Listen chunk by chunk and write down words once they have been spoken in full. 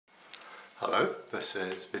Hello, this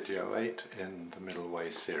is video 8 in the Middle Way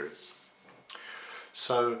series.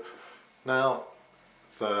 So now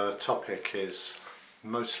the topic is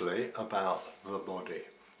mostly about the body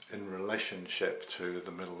in relationship to the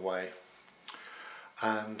Middle Way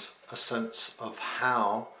and a sense of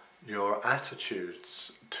how your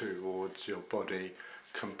attitudes towards your body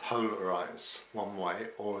can polarize one way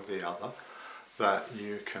or the other, that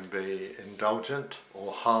you can be indulgent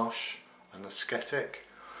or harsh and ascetic.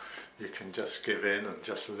 You can just give in and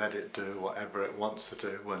just let it do whatever it wants to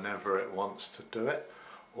do whenever it wants to do it,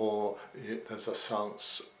 or there's a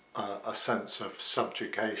sense of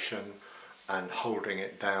subjugation and holding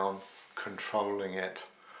it down, controlling it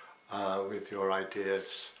with your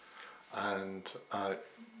ideas and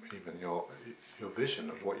even your vision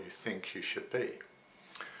of what you think you should be.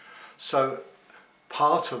 So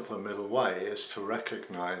part of the middle way is to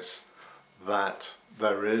recognize that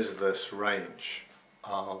there is this range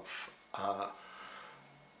of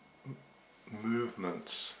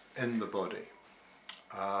movements in the body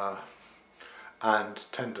and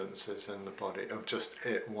tendencies in the body of just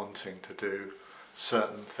it wanting to do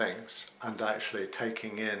certain things, and actually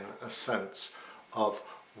taking in a sense of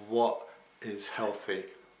what is healthy,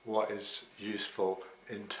 what is useful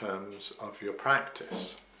in terms of your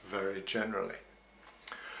practice very generally.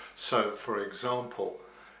 So for example,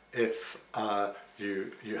 if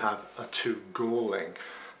you have a too galling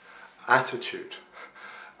attitude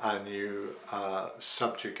and you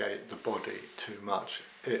subjugate the body too much,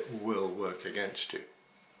 it will work against you.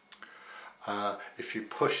 If you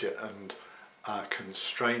push it and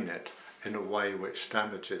constrain it in a way which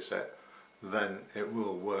damages it, then it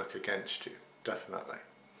will work against you, definitely.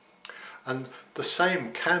 And the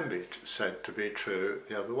same can be said to be true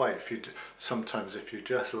the other way. Sometimes if you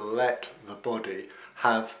just let the body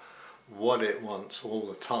have what it wants all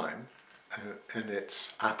the time in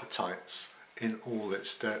its appetites in all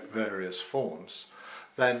its various forms,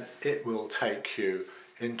 then it will take you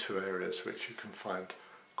into areas which you can find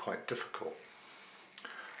quite difficult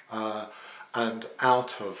and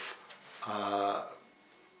out of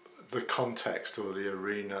the context or the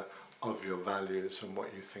arena of your values and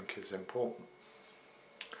what you think is important.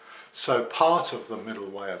 So part of the middle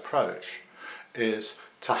way approach is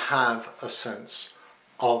to have a sense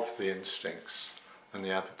of the instincts and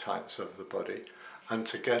the appetites of the body, and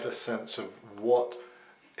to get a sense of what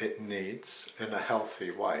it needs in a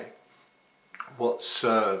healthy way, what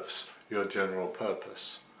serves your general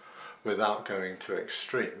purpose without going to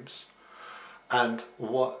extremes, and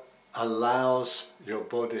what allows your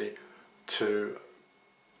body to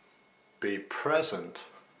be present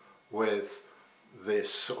with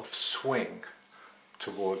this sort of swing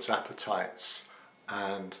towards appetites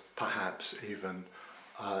and perhaps even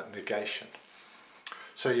negation.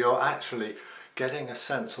 So you're actually getting a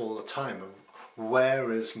sense all the time of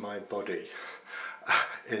where is my body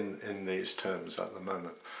in these terms at the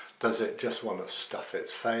moment. Does it just want to stuff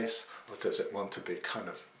its face, or does it want to be kind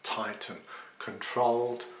of tight and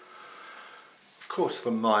controlled? Of course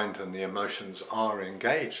the mind and the emotions are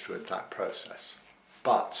engaged with that process,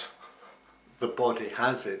 but the body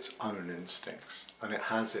has its own instincts and it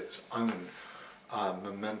has its own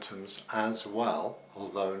momentums as well,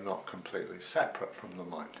 although not completely separate from the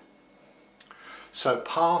mind. So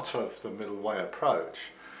part of the middle way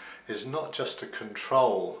approach is not just to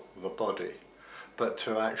control the body, but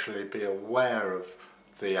to actually be aware of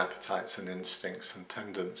the appetites and instincts and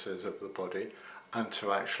tendencies of the body, and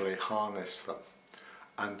to actually harness them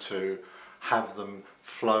and to have them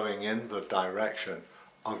flowing in the direction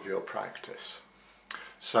of your practice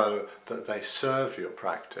so that they serve your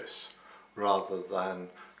practice rather than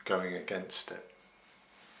going against it.